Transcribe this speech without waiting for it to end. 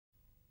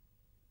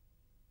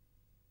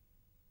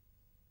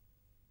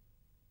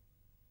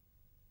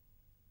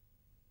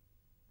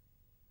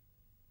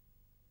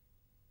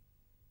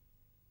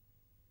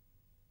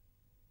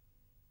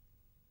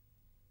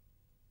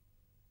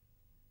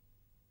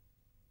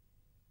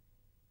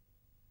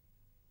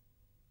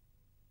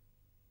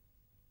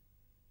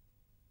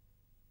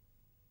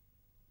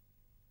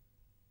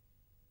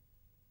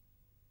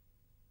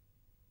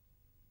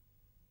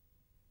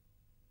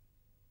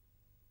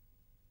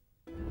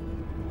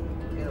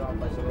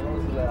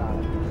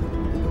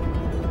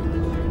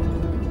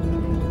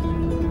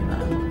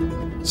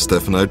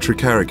Stefano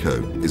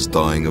Tricarico is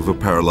dying of a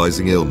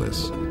paralyzing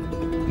illness.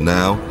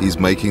 Now he's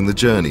making the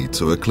journey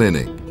to a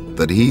clinic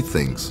that he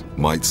thinks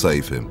might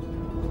save him.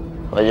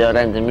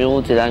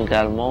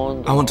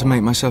 I want to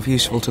make myself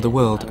useful to the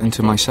world and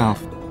to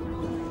myself.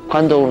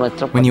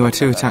 When you are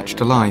too attached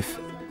to life,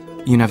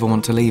 you never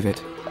want to leave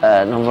it.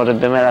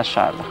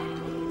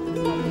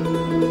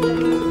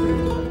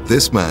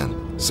 This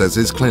man says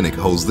his clinic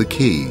holds the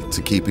key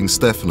to keeping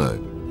Stefano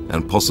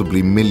and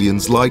possibly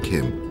millions like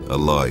him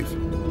alive.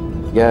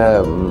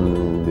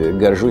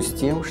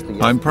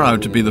 I'm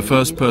proud to be the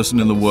first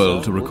person in the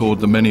world to record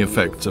the many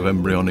effects of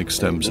embryonic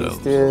stem cells.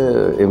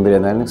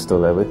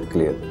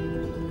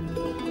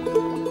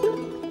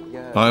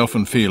 I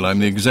often feel I'm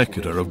the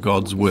executor of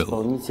God's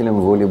will.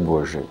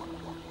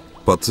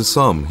 But to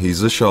some,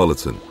 he's a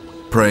charlatan,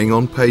 preying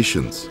on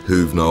patients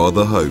who've no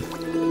other hope.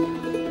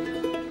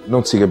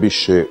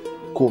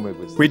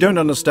 We don't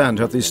understand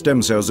how these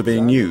stem cells are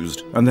being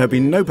used, and there have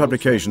been no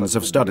publications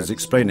of studies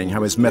explaining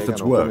how his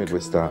methods work.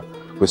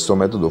 Questo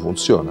metodo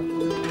funziona.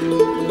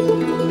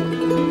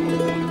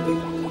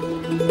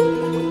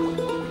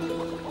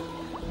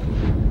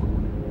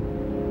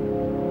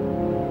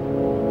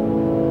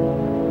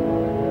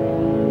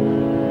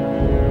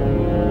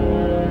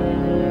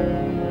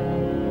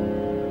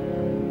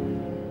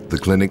 The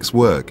clinic's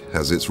work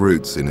has its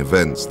roots in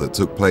events that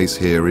took place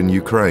here in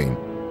Ukraine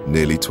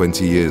nearly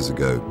 20 years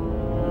ago.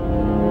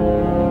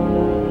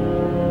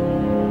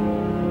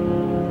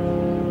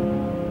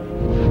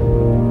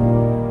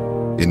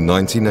 In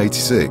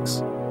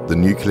 1986, the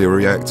nuclear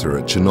reactor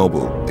at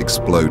Chernobyl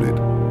exploded,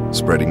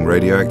 spreading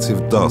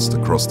radioactive dust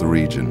across the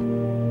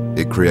region.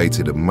 It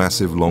created a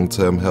massive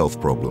long-term health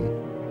problem.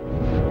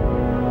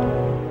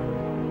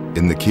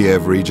 In the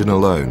Kiev region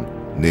alone,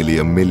 nearly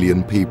 1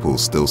 million people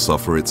still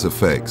suffer its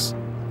effects,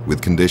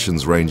 with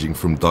conditions ranging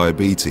from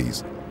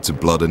diabetes to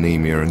blood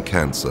anemia and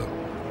cancer.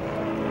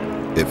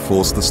 It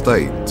forced the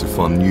state to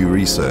fund new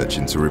research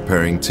into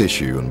repairing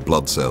tissue and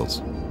blood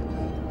cells.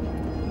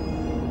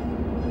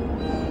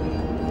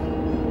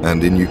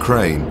 And in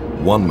Ukraine,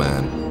 one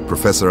man,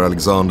 Professor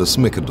Alexander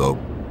Smykadob,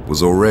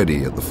 was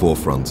already at the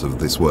forefront of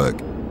this work.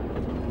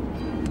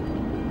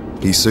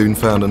 He soon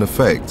found an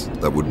effect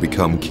that would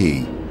become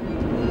key.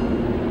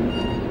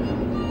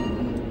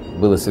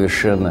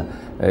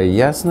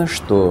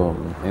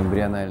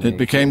 It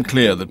became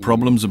clear that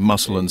problems of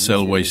muscle and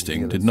cell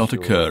wasting did not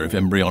occur if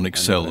embryonic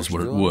cells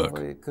were at work.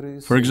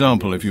 For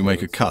example, if you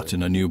make a cut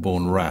in a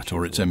newborn rat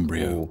or its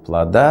embryo.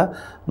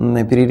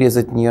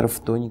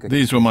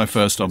 These were my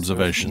first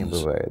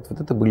observations.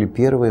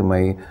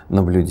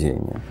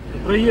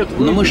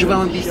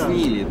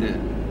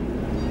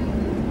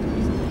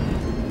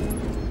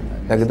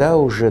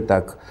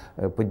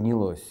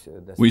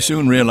 We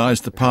soon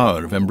realized the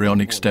power of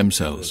embryonic stem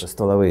cells.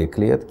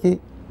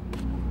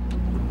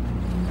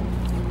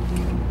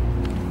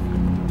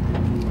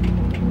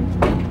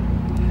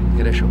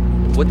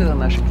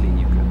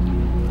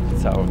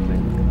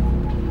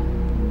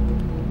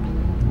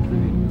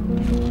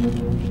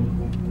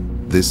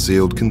 This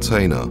sealed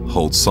container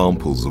holds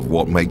samples of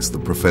what makes the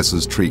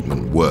professor's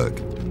treatment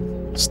work.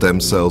 Stem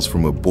cells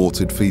from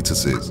aborted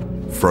fetuses,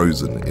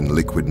 frozen in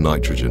liquid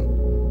nitrogen.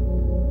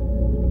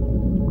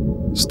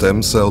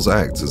 Stem cells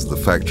act as the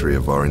factory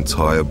of our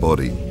entire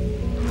body.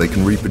 They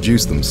can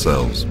reproduce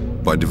themselves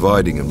by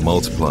dividing and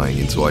multiplying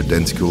into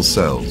identical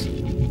cells,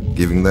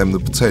 giving them the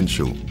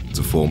potential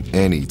to form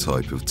any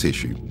type of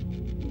tissue.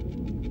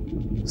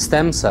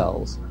 Stem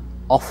cells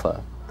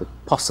offer the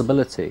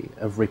possibility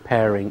of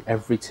repairing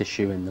every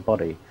tissue in the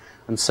body.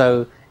 And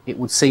so it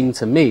would seem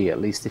to me, at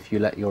least if you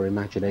let your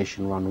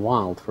imagination run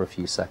wild for a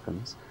few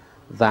seconds,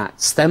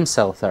 that stem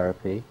cell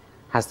therapy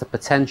has the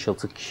potential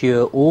to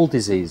cure all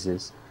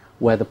diseases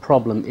where the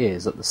problem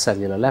is at the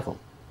cellular level.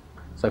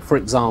 So for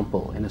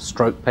example, in a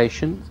stroke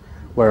patient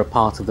where a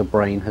part of the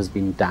brain has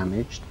been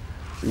damaged,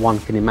 one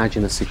can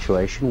imagine a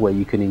situation where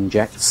you can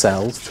inject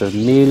cells to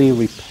merely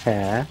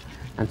repair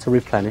and to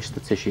replenish the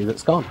tissue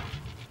that's gone.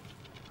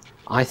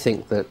 I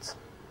think that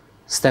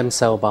stem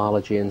cell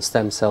biology and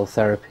stem cell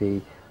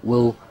therapy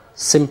will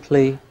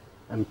simply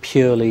and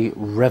purely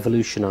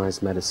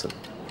revolutionize medicine.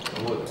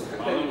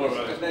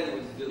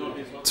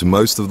 To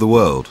most of the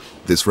world,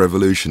 this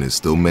revolution is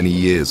still many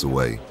years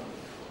away.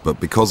 But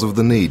because of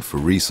the need for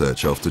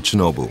research after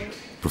Chernobyl,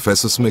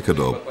 Professor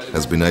Smykadob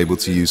has been able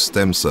to use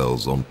stem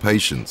cells on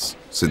patients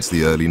since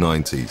the early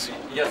 90s.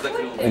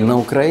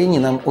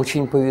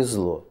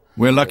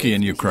 We're lucky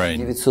in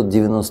Ukraine. In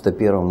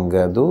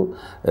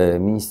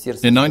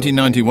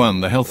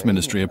 1991, the Health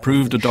Ministry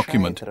approved a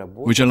document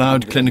which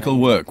allowed clinical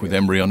work with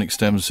embryonic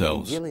stem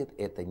cells,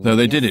 though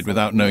they did it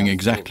without knowing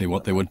exactly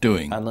what they were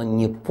doing.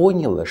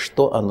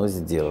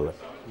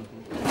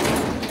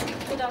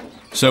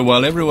 So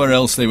while everywhere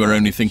else they were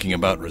only thinking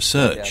about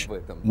research,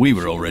 we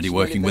were already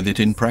working with it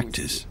in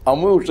practice.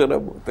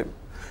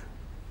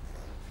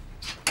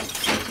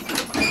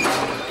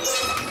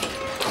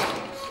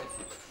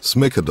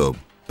 Smykadob,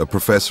 a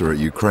professor at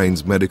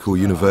Ukraine's medical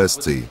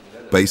university,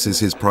 bases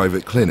his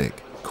private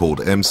clinic, called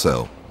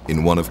EmCell,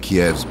 in one of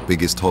Kiev's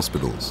biggest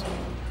hospitals.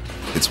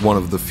 It's one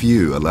of the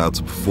few allowed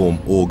to perform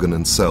organ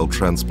and cell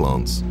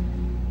transplants.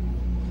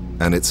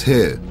 And it's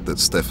here that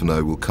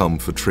Stefano will come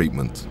for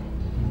treatment.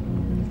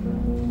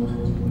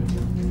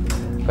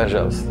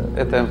 Пожалуйста,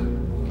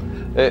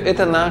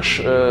 это наш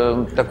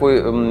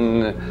такой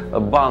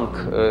банк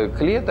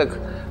клеток,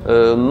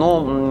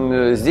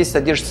 но здесь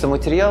содержится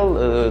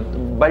материал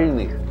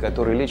больных,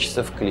 которые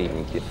лечатся в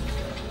клинике.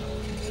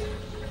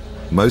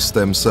 Most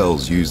stem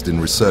cells used in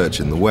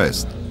research in the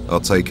West are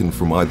taken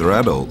from either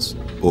adults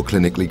or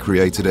clinically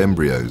created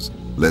embryos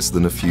less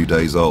than a few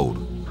days old.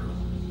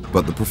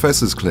 But the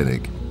professor's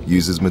clinic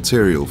uses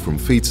material from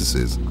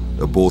fetuses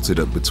aborted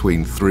at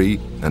between 3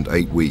 and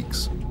 8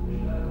 weeks.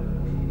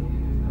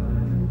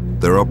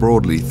 There are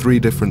broadly 3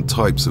 different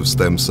types of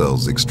stem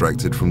cells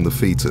extracted from the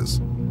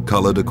fetus,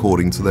 colored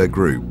according to their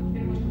group.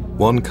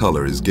 One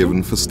color is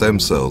given for stem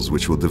cells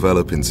which will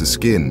develop into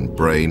skin,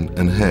 brain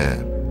and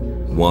hair,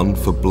 one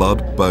for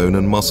blood, bone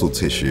and muscle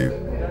tissue,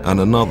 and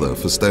another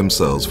for stem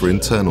cells for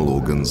internal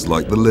organs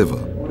like the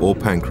liver or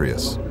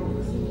pancreas.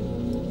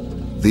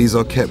 These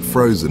are kept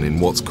frozen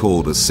in what's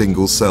called a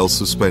single-cell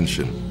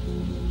suspension.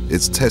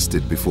 It's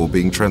tested before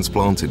being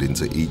transplanted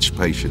into each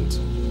patient.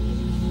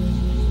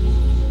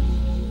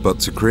 But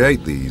to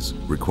create these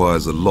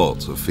requires a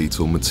lot of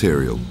fetal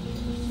material.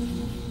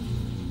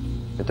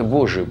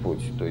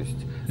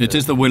 It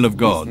is the will of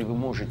God.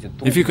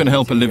 If you can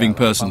help a living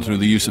person through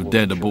the use of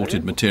dead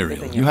aborted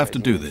material, you have to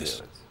do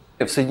this.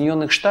 In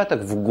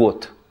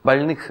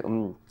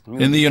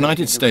the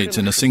United States,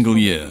 in a single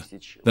year,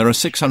 there are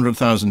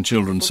 600,000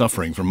 children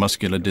suffering from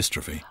muscular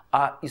dystrophy.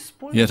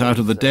 Yet out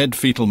of the dead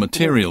fetal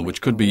material which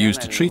could be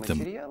used to treat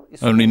them,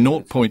 only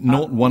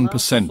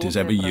 0.01% is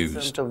ever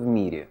used.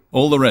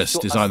 All the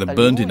rest is either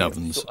burnt in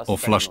ovens or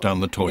flushed down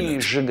the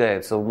toilet.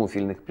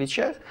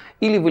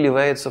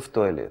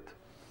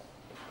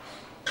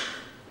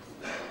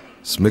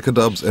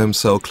 Smikadub's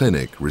EmCell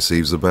clinic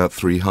receives about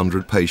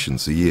 300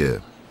 patients a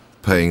year,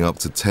 paying up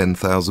to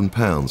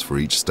 £10,000 for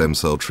each stem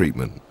cell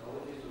treatment.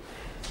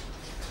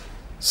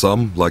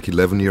 Some, like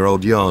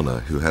 11-year-old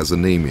Jana, who has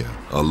anemia,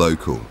 are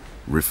local,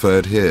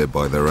 referred here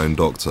by their own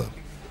doctor.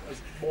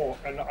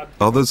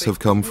 Others have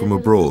come from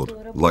abroad,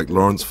 like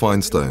Lawrence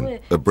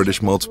Finestone, a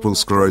British multiple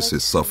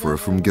sclerosis sufferer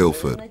from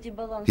Guildford.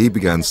 He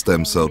began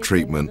stem cell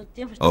treatment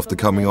after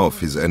coming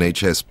off his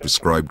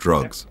NHS-prescribed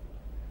drugs.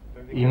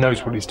 He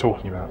knows what he's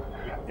talking about.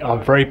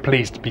 I'm very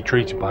pleased to be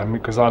treated by him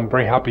because I'm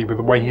very happy with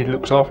the way he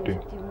looks after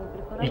you.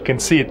 He can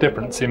see a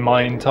difference in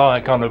my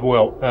entire kind of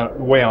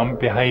way I'm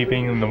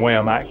behaving and the way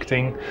I'm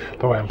acting,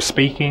 the way I'm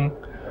speaking.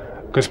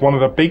 Because one of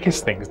the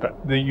biggest things that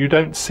you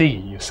don't see,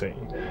 you see,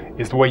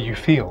 is the way you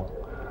feel.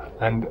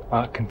 And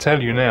I can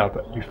tell you now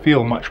that you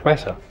feel much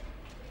better.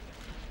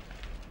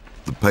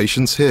 The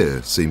patients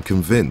here seem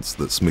convinced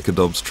that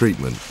Smikadub's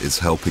treatment is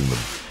helping them.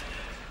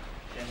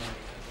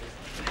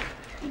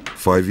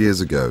 5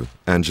 years ago,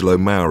 Angelo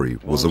Mauri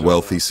was a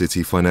wealthy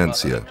city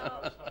financier.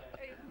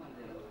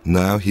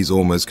 Now he's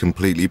almost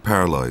completely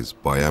paralyzed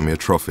by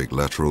amyotrophic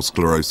lateral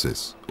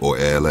sclerosis, or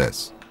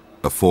ALS,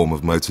 a form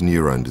of motor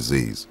neurone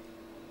disease.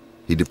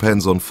 He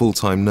depends on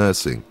full-time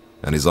nursing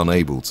and is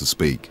unable to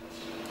speak.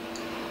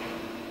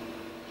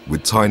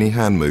 With tiny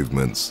hand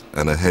movements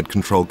and a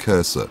head-control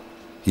cursor,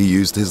 he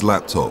used his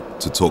laptop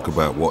to talk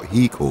about what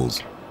he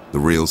calls the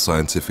real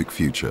scientific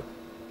future.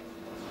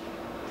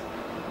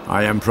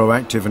 I am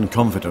proactive and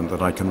confident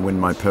that I can win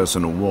my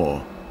personal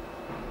war.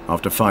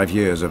 After 5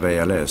 years of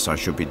ALS, I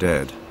should be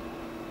dead.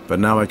 But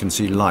now I can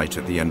see light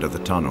at the end of the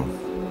tunnel.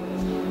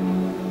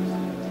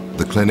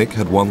 The clinic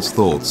had once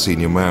thought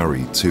Senior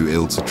Mauri too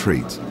ill to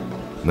treat.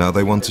 Now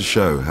they want to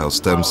show how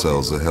stem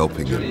cells are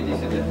helping him.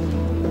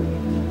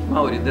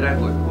 Mauri,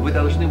 дорогой, вы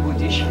должны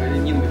будете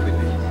не выходить.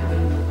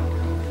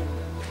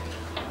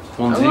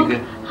 Look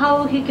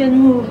how he can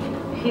move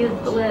his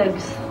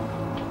legs.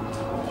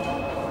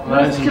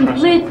 It's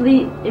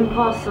completely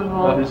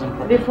impossible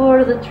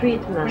before the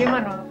treatment.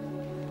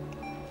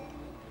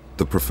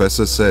 The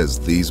professor says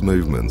these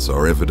movements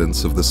are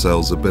evidence of the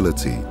cell's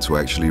ability to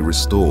actually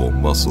restore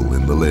muscle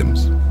in the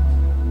limbs.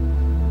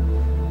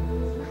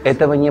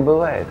 Этого не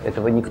бывает.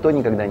 Этого никто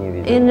никогда не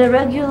видел. In a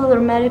regular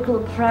medical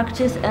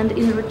practice and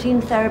in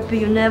routine therapy,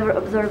 you never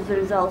observe the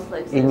results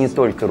like this. И не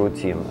только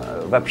рутин.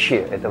 Вообще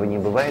этого не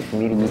бывает в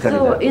мире никогда.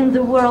 So in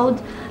the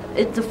world,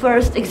 it's the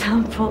first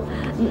example.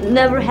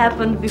 Never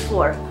happened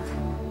before.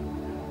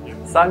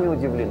 Сами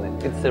удивлены.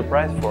 It's a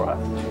surprise for us.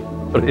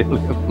 Really.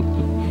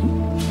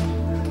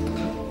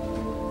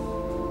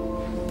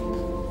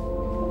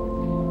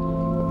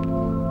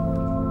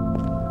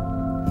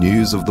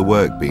 News of the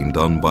work being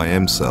done by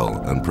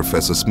EmCell and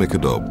Professor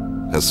Smikadub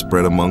has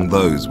spread among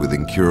those with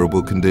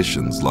incurable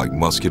conditions like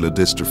muscular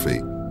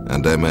dystrophy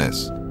and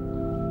MS.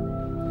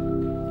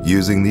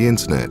 Using the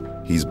internet,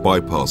 he's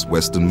bypassed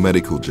Western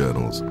medical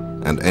journals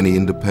and any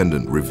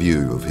independent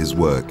review of his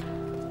work.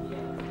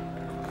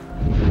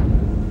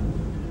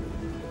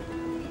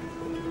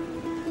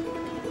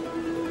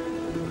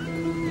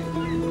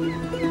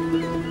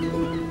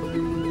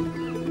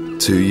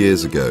 2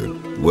 years ago,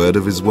 word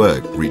of his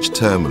work reached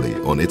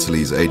Termoli on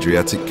Italy's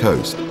Adriatic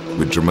coast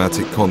with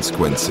dramatic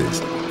consequences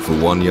for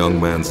one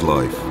young man's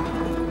life.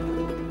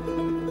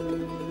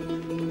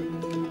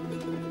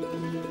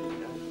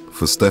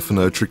 For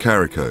Stefano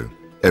Tricarico,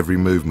 every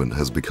movement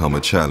has become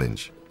a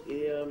challenge.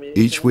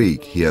 Each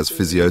week he has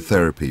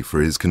physiotherapy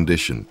for his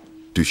condition,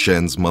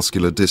 Duchenne's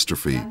muscular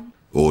dystrophy,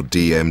 or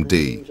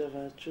DMD.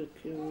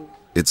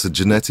 It's a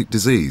genetic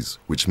disease,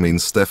 which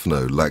means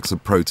Stefano lacks a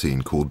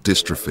protein called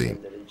dystrophin,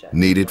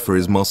 needed for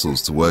his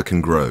muscles to work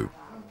and grow.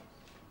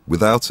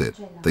 Without it,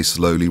 they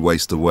slowly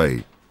waste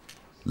away,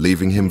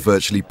 leaving him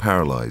virtually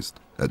paralyzed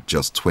at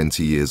just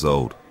 20 years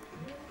old.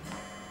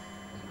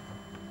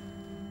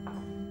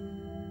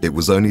 It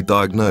was only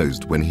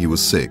diagnosed when he was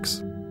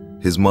 6.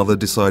 His mother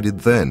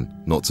decided then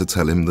not to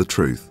tell him the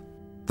truth,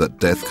 that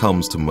death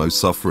comes to most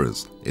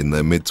sufferers in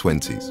their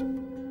mid-20s.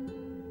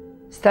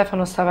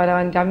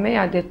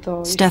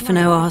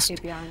 Stefano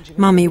asked,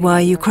 "Mummy, why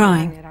are you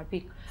crying?"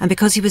 And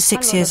because he was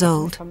 6 years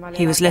old,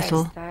 he was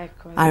little,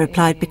 I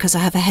replied, "Because I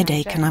have a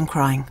headache and I'm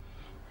crying."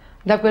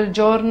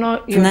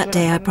 From that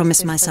day I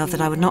promised myself that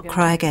I would not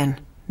cry again,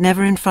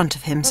 never in front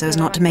of him so as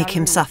not to make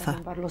him suffer.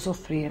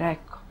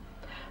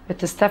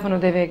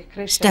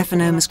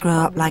 Stefano must grow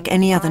up like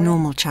any other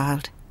normal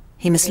child.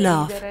 He must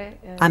laugh.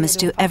 I must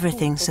do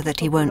everything so that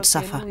he won't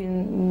suffer.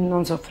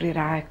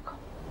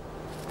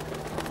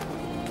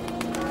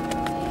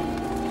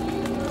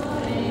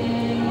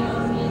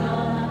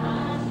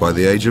 By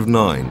the age of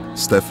 9,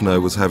 Stefano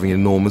was having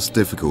enormous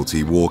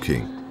difficulty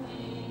walking.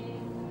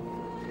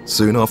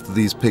 Soon after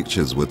these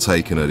pictures were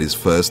taken at his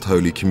first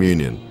Holy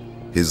Communion,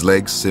 his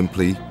legs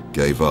simply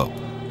gave up.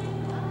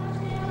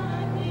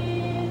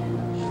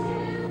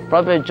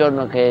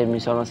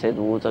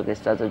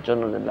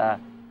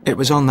 It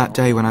was on that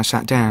day when I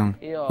sat down,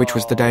 which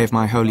was the day of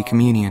my Holy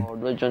Communion.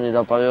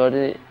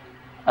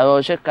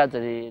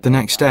 The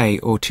next day,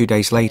 or 2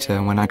 days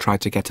later, when I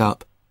tried to get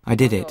up, I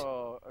did it.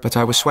 But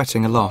I was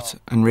sweating a lot,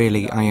 and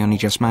really I only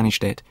just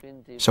managed it.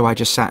 So I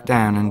just sat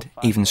down, and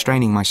even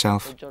straining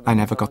myself, I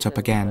never got up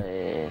again.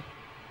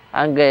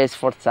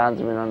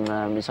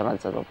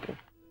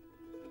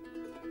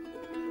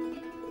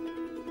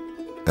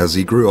 As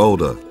he grew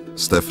older,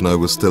 Stefano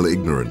was still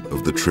ignorant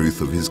of the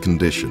truth of his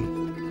condition.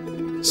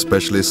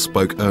 Specialists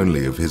spoke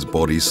only of his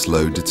body's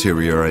slow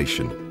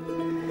deterioration.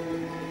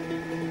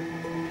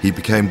 He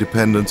became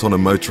dependent on a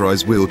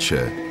motorized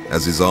wheelchair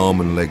as his arm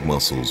and leg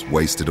muscles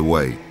wasted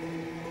away.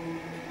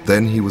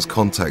 Then he was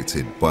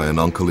contacted by an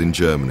uncle in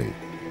Germany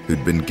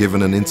who'd been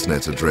given an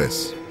internet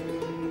address.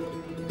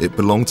 It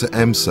belonged to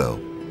EmCell,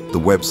 the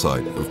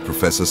website of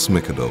Professor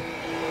Smikadov.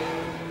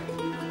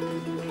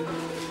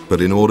 But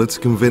in order to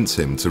convince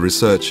him to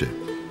research it,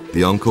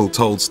 the uncle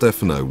told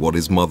Stefano what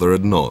his mother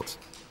had not,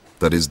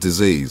 that his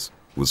disease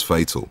was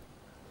fatal.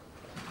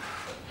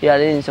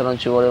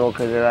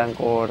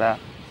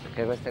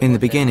 In the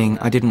beginning,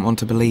 I didn't want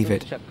to believe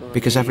it,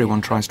 because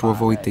everyone tries to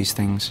avoid these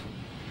things.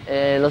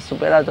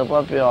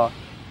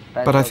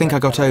 But I think I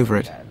got over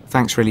it,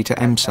 thanks really to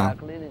EmCell,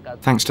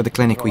 thanks to the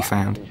clinic we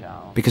found,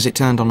 because it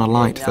turned on a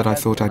light that I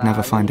thought I'd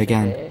never find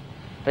again.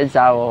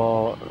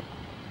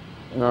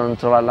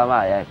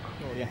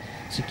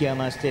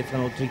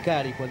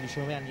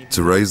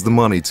 To raise the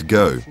money to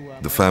go,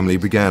 the family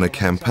began a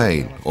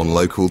campaign on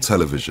local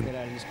television.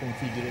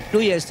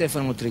 Lui è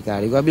Stefano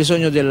Tricarico, ha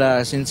bisogno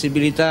della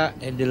sensibilità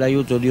e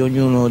dell'aiuto di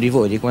ognuno di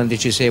voi, di quanti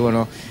ci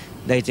seguono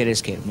dai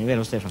teleschermi,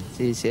 vero Stefano?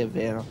 Sì, sì, è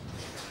vero.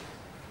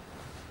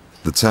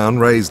 The town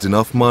raised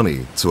enough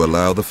money to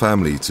allow the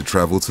family to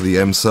travel to the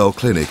EmCell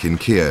clinic in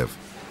Kiev,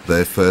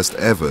 their first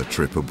ever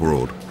trip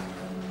abroad.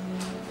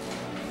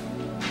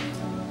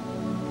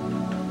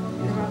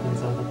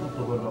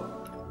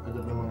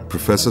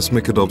 Professor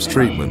Smikadov's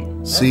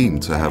treatment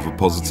seemed to have a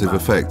positive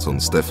effect on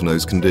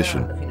Stefano's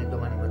condition.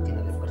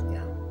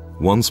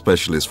 One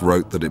specialist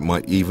wrote that it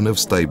might even have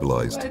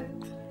stabilized.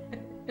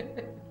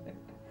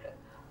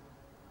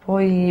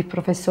 The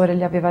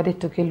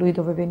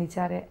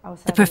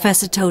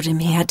professor told him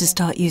he had to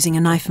start using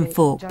a knife and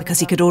fork because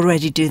he could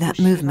already do that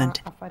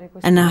movement.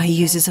 And now he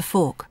uses a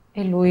fork.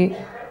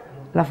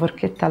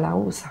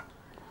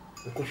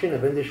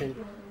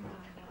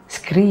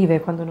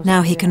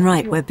 Now he can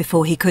write where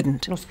before he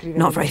couldn't.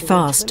 Not very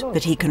fast,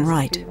 but he can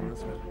write.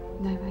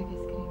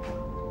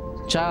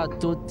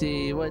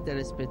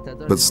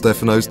 But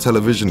Stefano's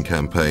television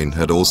campaign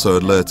had also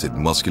alerted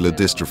muscular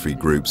dystrophy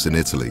groups in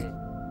Italy.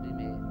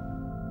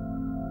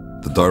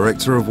 The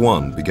director of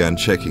one began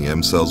checking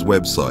EmCell's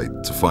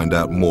website to find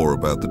out more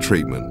about the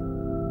treatment.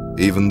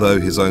 Even though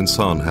his own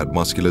son had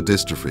muscular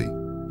dystrophy,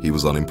 he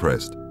was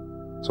unimpressed.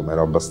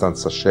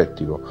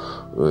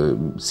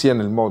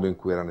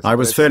 I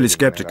was fairly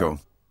skeptical.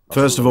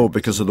 First of all,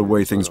 because of the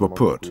way things were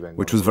put,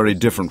 which was very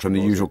different from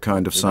the usual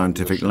kind of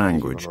scientific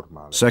language.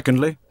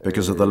 Secondly,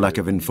 because of the lack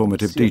of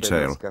informative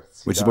detail,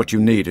 which is what you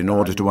need in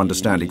order to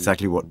understand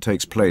exactly what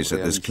takes place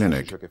at this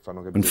clinic.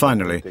 And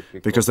finally,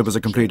 because there was a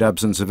complete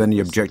absence of any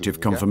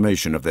objective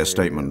confirmation of their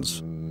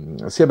statements.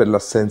 Sia per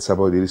l'assenza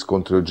poi di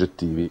riscontri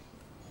oggettivi.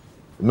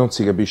 Non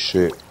si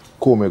capisce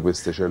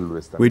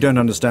We don't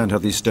understand how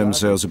these stem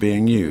cells are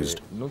being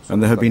used,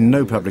 and there have been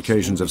no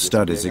publications of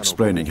studies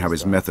explaining how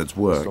his methods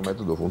work.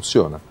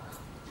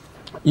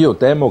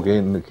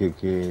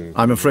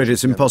 I'm afraid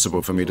it's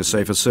impossible for me to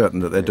say for certain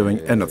that they're doing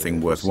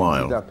anything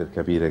worthwhile.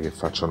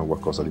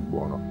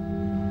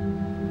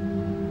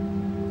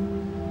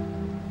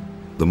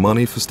 The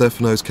money for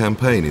Stefano's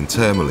campaign in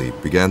Termoli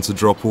began to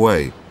drop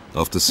away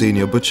after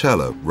Signor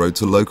Bocella wrote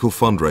to local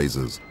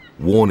fundraisers,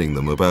 warning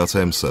them about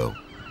EmCell.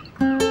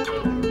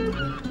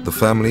 The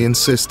family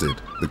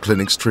insisted the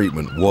clinic's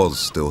treatment was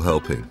still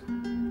helping.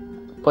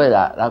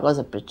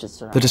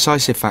 The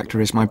decisive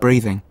factor is my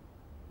breathing.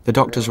 The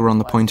doctors were on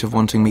the point of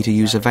wanting me to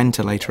use a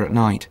ventilator at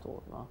night,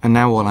 and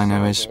now all I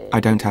know is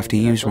I don't have to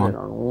use one.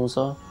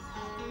 Also,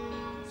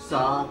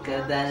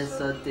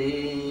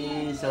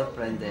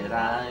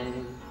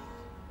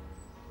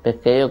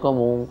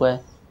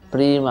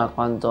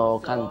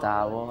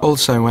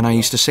 when I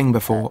used to sing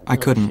before, I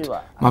couldn't.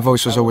 My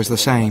voice was always the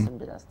same.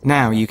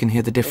 Now you can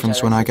hear the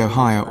difference when I go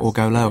higher or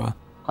go lower.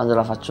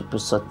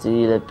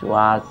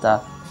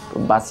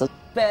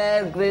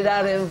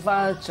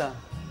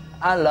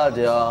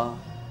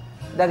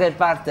 Da che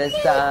parte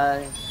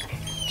stai?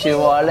 Ci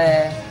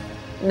vuole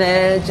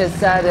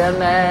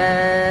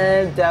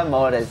necessariamente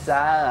amore,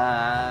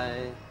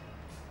 sai.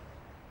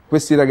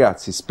 Questi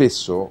ragazzi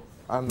spesso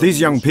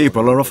These young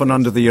people are often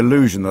under the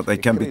illusion that they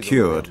can be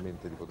cured,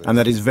 and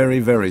that is very,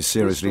 very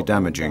seriously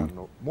damaging,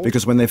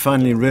 because when they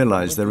finally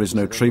realize there is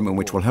no treatment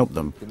which will help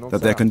them,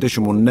 that their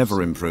condition will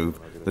never improve,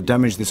 the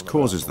damage this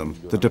causes them,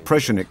 the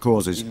depression it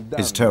causes,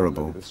 is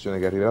terrible.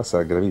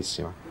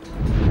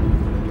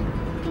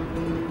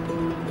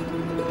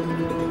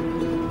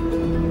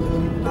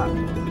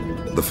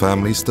 The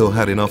family still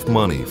had enough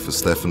money for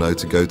Stefano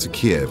to go to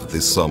Kiev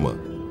this summer,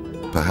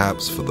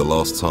 perhaps for the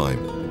last time.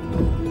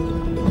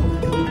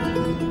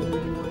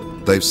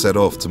 They've set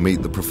off to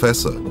meet the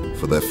professor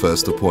for their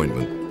first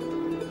appointment.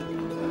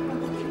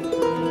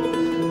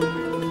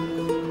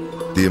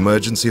 The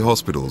emergency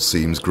hospital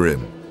seems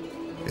grim,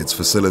 its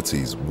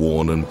facilities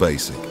worn and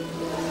basic.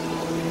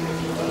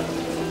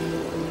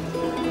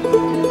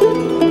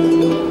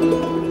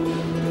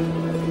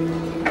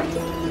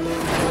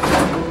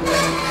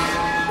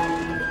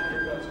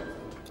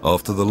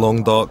 After the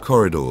long dark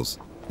corridors,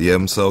 the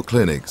EmCell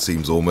clinic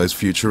seems almost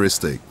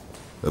futuristic,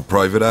 a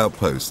private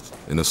outpost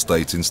in a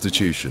state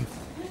institution.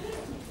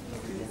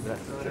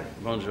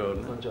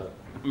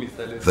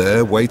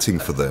 There, waiting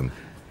for them,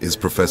 is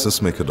Professor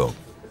Smikadov.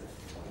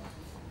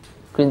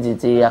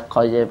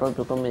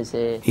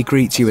 He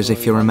greets you as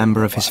if you're a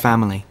member of his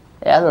family.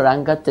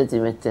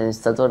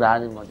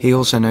 He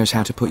also knows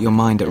how to put your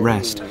mind at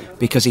rest,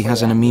 because he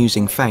has an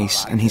amusing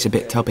face and he's a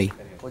bit tubby.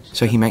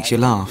 So he makes you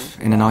laugh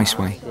in a nice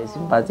way.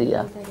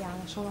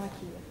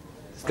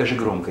 Скажи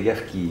громко, я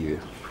в Киеве.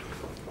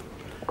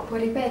 Puoi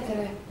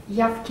ripetere?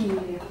 Я в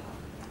Киеве.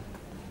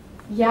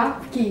 Я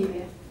в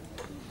Киеве.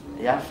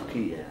 Я в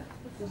Киеве.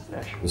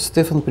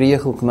 Stefan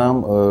приехал к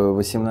нам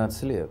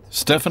 18 лет.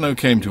 Stefano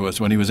came to us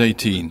when he was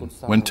 18,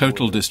 when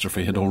total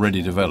dystrophy had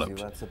already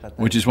developed,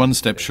 which is one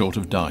step short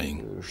of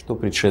dying. Что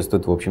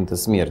предшествует, в общем-то,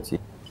 смерти.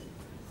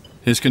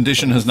 His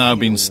condition has now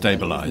been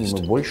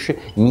stabilized. Мы больше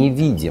не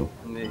видим.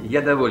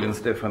 Я доволен,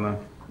 Стефано,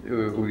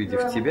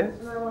 увидев тебя.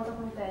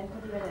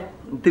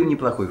 Ты в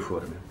неплохой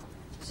форме.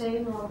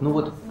 Ну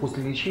вот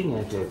после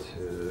лечения опять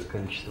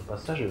количество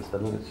пассажей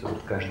становится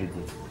вот каждый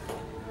день.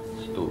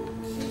 100.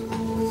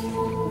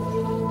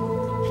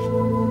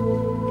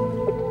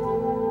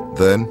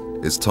 Then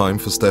it's time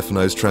for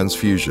Stefano's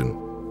transfusion.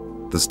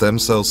 The stem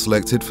cells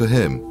selected for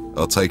him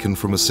are taken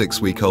from a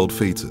 6-week-old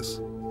fetus.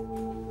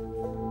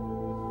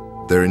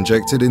 They're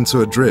injected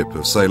into a drip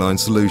of saline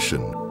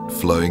solution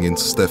flowing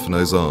into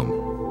Stefano's arm.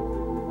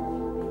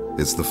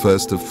 It's the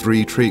first of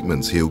 3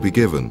 treatments he'll be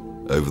given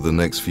over the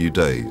next few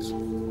days.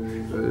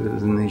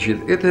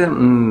 Значит, это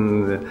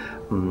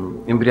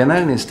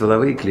эмбриональные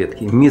стволовые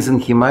клетки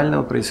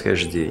мезонхимального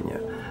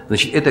происхождения.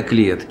 Значит, это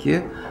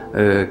клетки,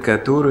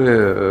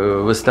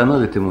 которые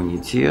восстановят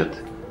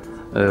иммунитет,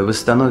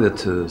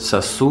 восстановят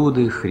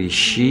сосуды,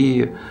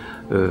 хрящи,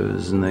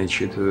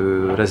 значит,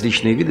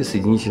 различные виды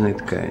соединительной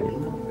ткани.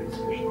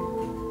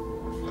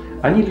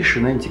 Они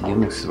лишены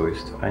антигенных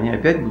свойств. Они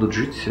опять будут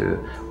жить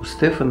у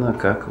Стефана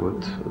как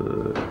вот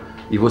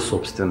его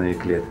собственные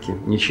клетки,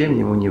 ничем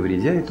ему не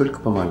вредя и только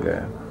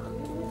помогая.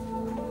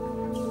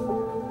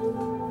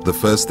 The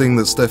first thing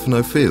that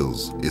Stefano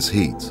feels is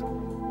heat,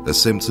 a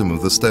symptom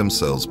of the stem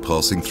cells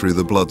passing through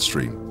the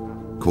bloodstream,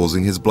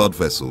 causing his blood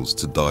vessels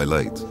to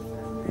dilate.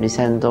 Mi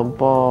sento un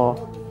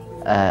po'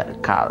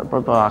 caldo,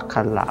 proprio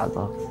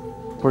accallato.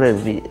 Pure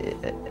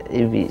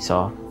il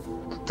viso,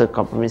 tutto il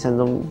corpo, mi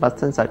sento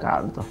abbastanza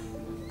caldo.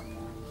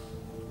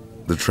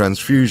 The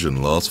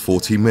transfusion lasts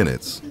 40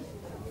 minutes.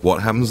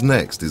 What happens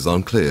next is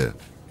unclear,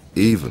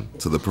 even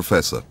to the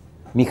professor.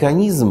 At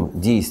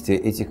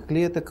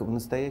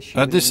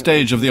this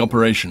stage of the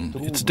operation,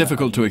 it's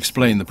difficult to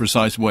explain the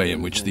precise way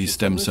in which these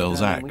stem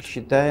cells act.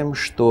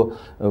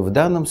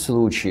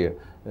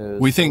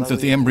 We think that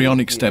the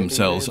embryonic stem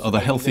cells are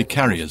the healthy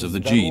carriers of the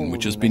gene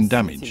which has been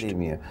damaged. They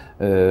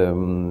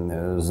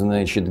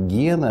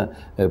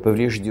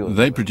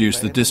produce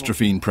the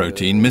dystrophin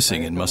protein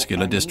missing in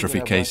muscular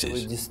dystrophy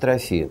cases.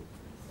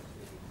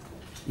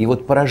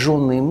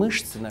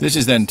 This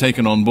is then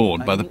taken on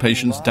board by the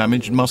patient's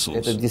damaged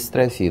muscles.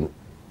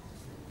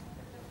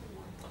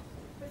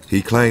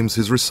 He claims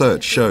his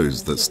research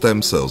shows that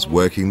stem cells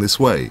working this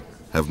way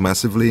have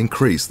massively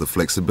increased the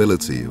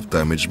flexibility of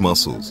damaged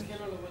muscles.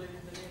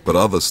 But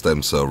other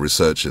stem cell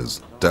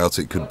researchers doubt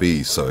it could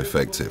be so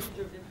effective.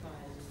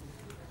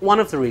 One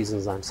of the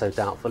reasons I'm so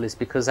doubtful is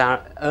because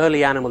our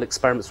early animal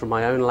experiments from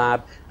my own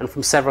lab and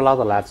from several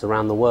other labs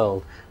around the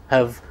world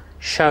have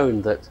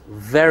shown that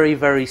very,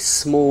 very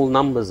small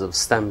numbers of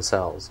stem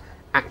cells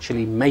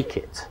actually make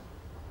it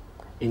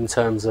in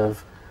terms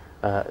of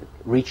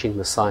reaching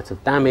the site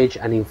of damage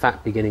and in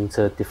fact beginning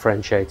to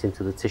differentiate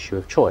into the tissue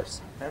of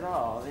choice.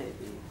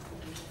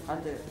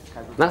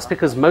 That's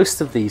because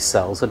most of these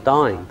cells are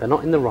dying. They're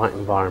not in the right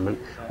environment.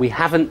 We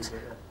haven't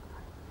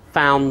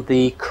found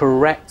the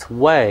correct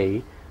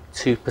way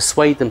to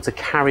persuade them to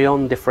carry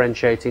on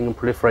differentiating and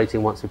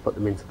proliferating once we put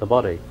them into the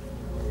body.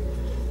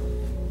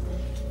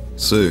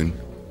 Soon,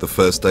 the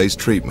first day's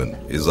treatment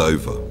is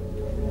over.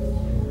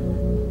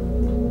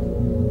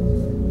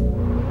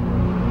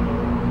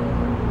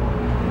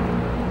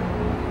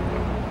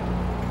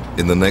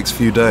 In the next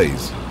few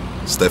days,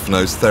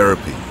 Stefano's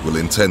therapy will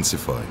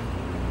intensify.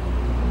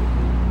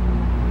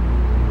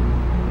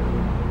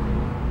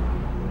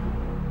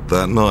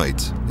 That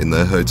night, in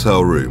their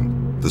hotel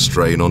room, the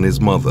strain on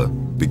his mother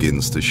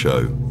begins to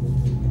show.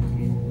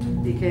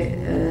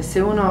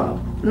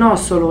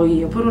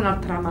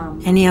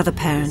 Any other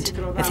parent,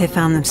 if they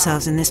found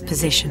themselves in this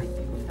position,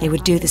 they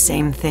would do the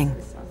same thing.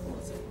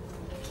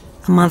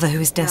 A mother who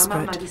is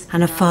desperate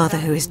and a father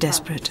who is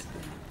desperate.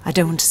 I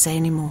don't want to say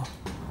any more.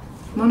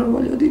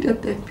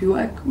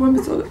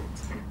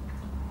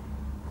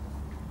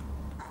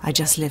 I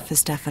just live for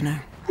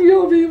Stefano.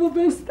 Io vivo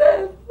per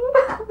Stefano.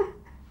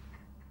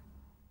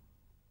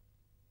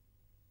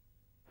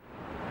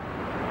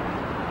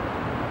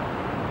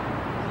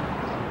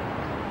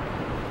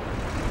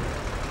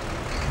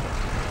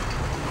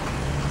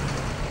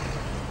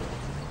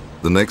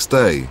 The next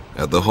day,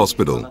 at the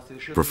hospital,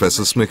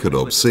 Professor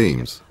Smickadob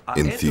seems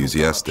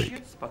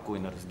enthusiastic.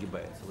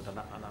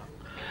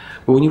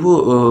 У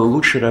него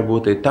лучше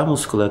работает та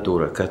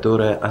мускулатура,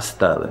 которая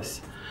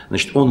осталась.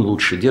 Значит, он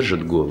лучше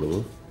держит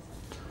голову,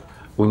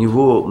 у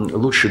него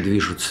лучше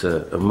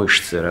движутся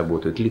мышцы,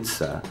 работают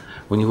лица,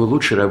 у него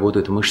лучше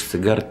работают мышцы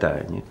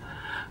гортани.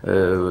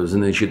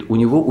 Значит, у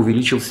него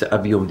увеличился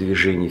объем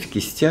движений в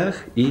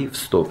кистях и в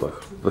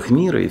стопах.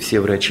 Мира и все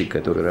врачи,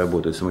 которые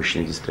работают с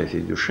мышечной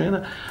дистрофией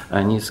Дюшена,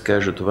 они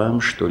скажут вам,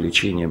 что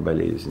лечение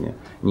болезни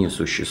не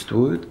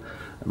существует,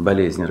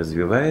 болезнь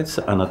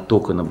развивается, она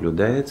только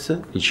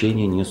наблюдается,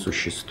 лечения не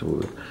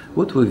существует.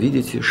 Вот вы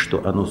видите,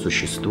 что оно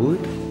существует.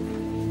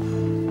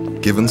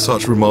 Given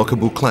such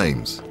remarkable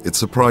claims, it's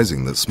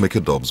surprising that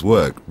Smickadob's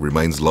work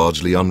remains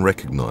largely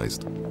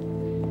unrecognized.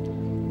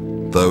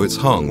 Though it's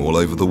hung all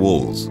over the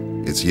walls,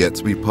 it's yet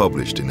to be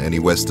published in any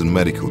Western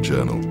medical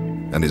journal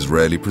and is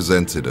rarely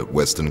presented at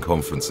Western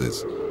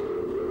conferences.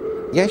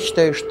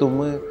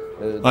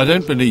 I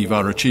don't believe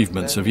our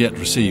achievements have yet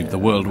received the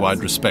worldwide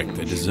respect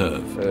they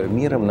deserve.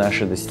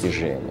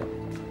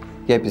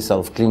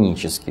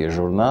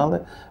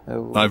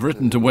 I've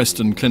written to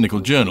Western clinical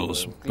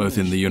journals, both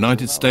in the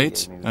United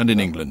States and in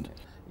England.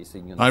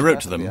 I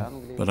wrote to them,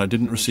 but I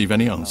didn't receive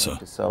any answer.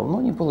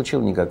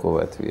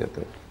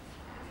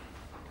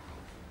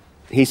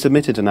 He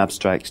submitted an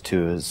abstract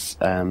to us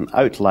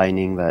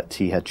outlining that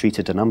he had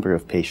treated a number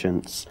of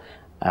patients.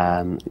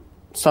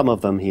 Some of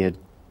them he had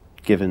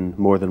given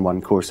more than one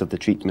course of the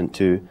treatment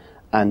to,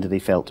 and they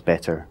felt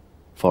better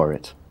for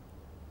it.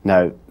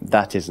 Now,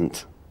 that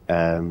isn't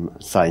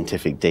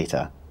scientific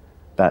data.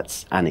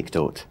 That's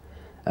anecdote.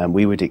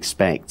 We would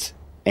expect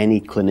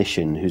any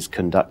clinician who's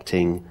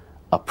conducting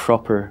a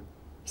proper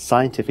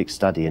scientific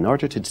study in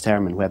order to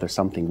determine whether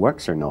something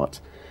works or not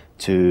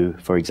to,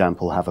 for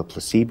example, have a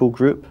placebo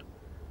group,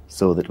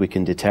 so that we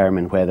can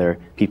determine whether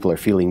people are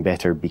feeling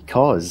better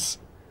because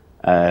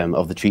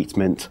of the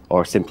treatment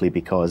or simply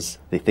because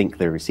they think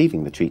they're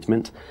receiving the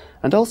treatment.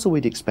 And also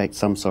we'd expect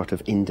some sort of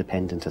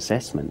independent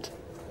assessment.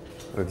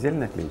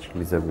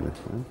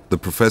 The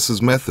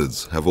professor's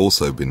methods have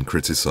also been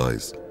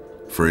criticized.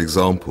 For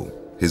example,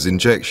 his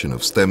injection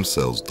of stem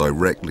cells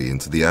directly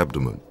into the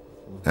abdomen,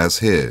 as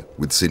here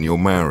with Signor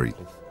Mauri,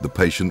 the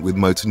patient with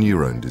motor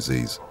neurone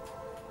disease.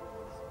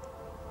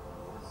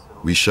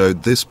 We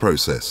showed this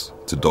process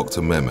to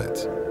Dr.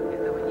 Mehmet.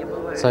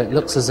 So it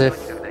looks as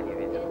if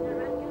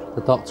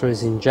the doctor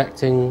is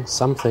injecting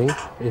something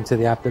into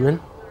the abdomen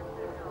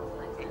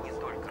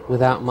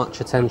without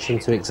much attention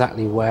to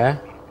exactly where.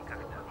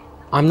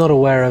 I'm not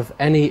aware of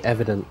any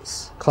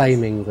evidence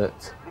claiming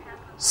that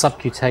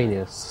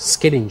subcutaneous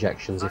skin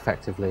injections,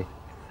 effectively,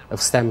 of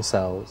stem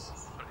cells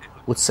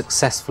would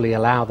successfully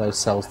allow those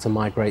cells to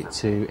migrate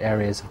to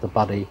areas of the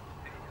body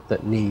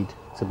that need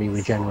to be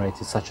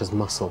regenerated, such as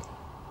muscle.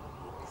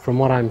 From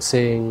what I'm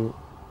seeing,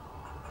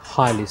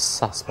 highly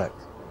suspect.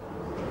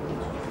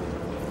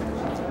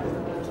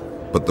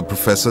 But the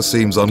professor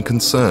seems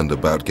unconcerned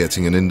about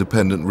getting an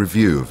independent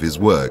review of his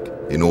work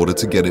in order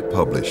to get it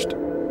published.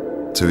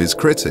 To his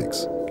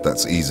critics,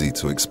 that's easy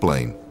to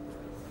explain.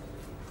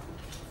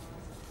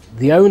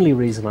 The only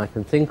reason I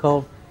can think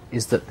of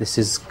is that this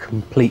is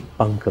complete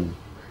bunkum,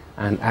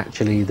 and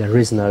actually there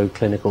is no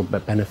clinical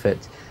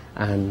benefit,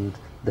 and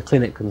the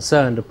clinic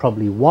concerned are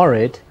probably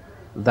worried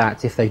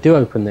that if they do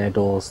open their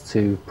doors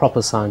to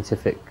proper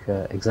scientific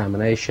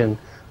examination,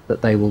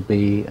 that they will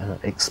be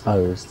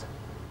exposed.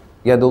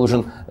 Я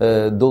должен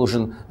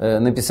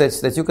написать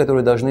статью,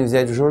 которую должны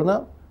взять в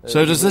журнал.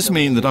 So does this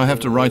mean that I have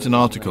to write an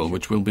article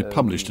which will be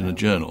published in a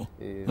journal,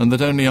 and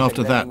that only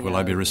after that will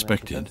I be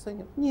respected?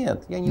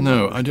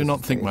 No, I do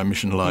not think my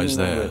mission lies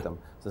there.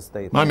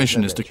 My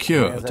mission is to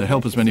cure, to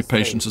help as many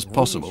patients as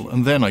possible,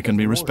 and then I can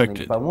be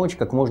respected. Помочь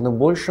как можно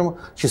большему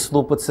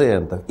числу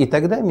пациентов, и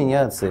тогда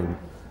меня оценят.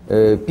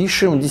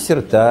 Пишем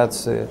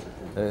диссертации.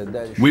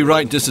 We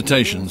write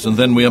dissertations and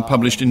then we are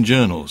published in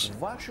journals.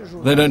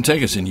 They don't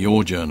take us in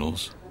your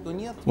journals.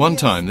 One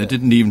time they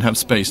didn't even have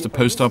space to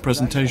post our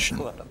presentation.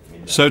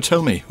 So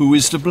tell me, who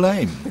is to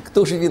blame?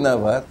 Кто же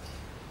виноват?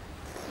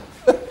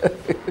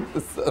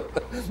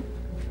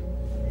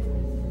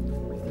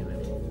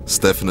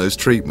 Stefano's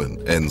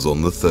treatment ends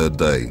on the third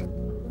day,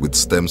 with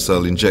stem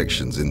cell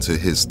injections into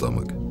his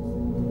stomach.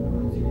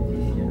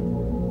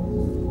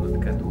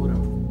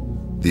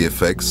 The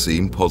effects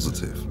seem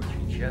positive.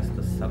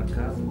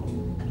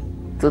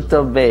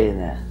 Tutto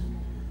bene,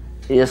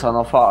 io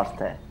sono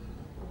forte,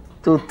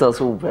 tutto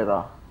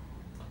supero,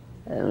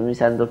 mi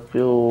sento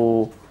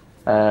più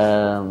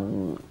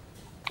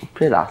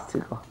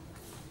elastico,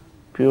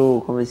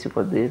 più, come si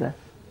può dire,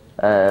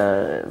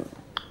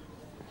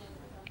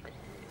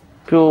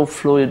 più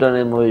fluido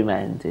nei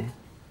movimenti.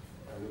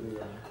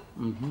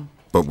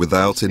 But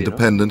without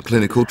independent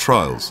clinical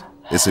trials,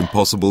 it's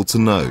impossible to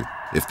know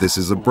if this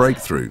is a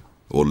breakthrough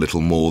or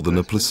little more than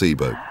a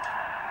placebo.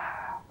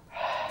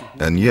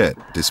 And yet,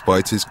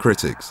 despite his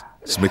critics,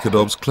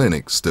 Smikadov's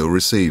clinic still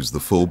receives the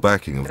full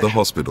backing of the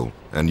hospital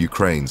and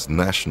Ukraine's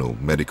national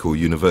medical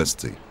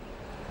university.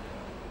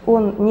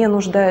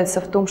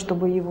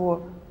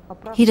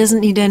 He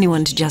doesn't need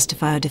anyone to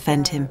justify or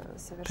defend him.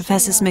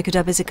 Professor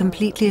Smikadov is a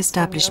completely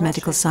established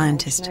medical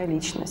scientist.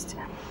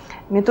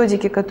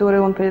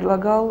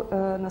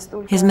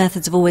 His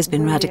methods have always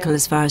been radical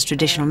as far as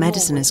traditional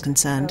medicine is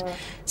concerned,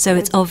 so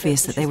it's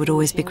obvious that they would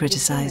always be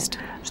criticized.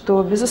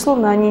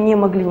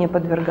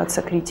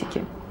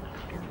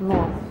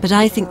 But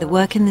I think that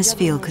work in this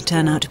field could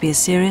turn out to be a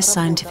serious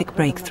scientific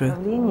breakthrough.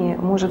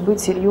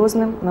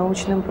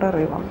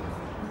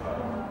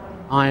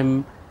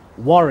 I'm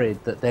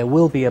worried that there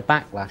will be a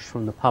backlash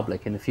from the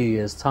public in a few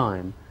years'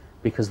 time,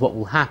 because what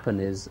will happen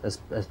is,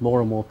 as more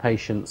and more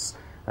patients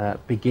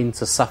begin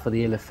to suffer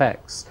the ill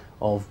effects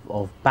of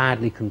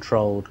badly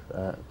controlled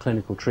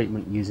clinical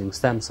treatment using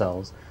stem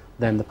cells,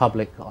 then the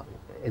public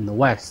in the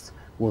West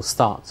will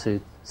start to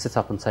sit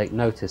up and take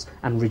notice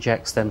and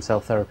reject stem cell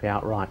therapy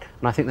outright.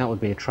 And I think that would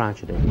be a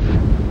tragedy.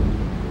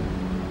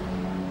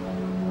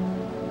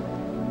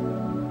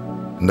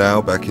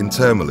 Now back in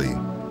Termoli,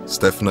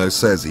 Stefano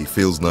says he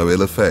feels no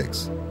ill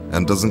effects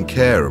and doesn't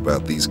care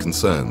about these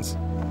concerns.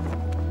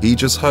 He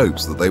just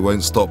hopes that they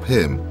won't stop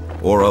him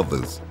or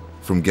others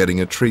from getting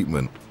a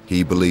treatment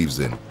he believes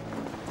in.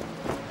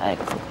 I'm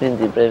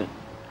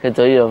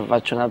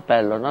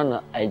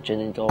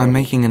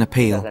making an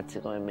appeal,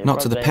 not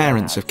to the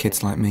parents of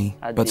kids like me,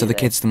 but to the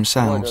kids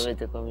themselves,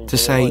 to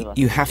say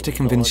you have to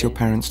convince your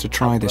parents to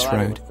try this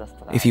road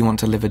if you want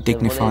to live a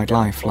dignified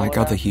life like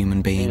other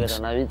human beings.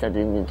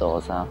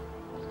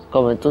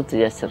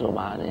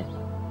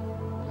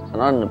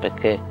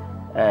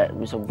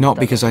 Not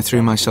because I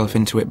threw myself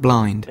into it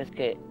blind,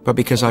 but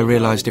because I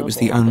realized it was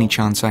the only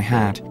chance I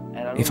had,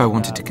 if I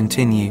wanted to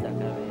continue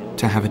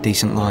to have a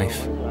decent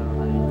life.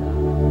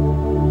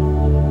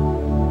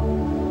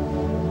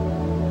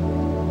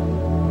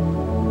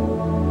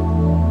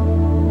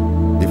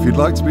 If you'd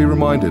like to be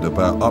reminded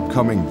about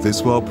upcoming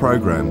This World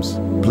programs,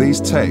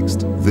 please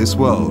text This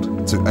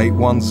World to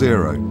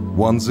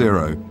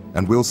 81010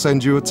 and we'll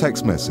send you a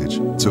text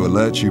message to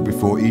alert you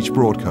before each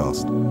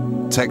broadcast.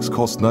 Text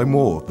costs no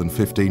more than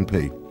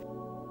 15p.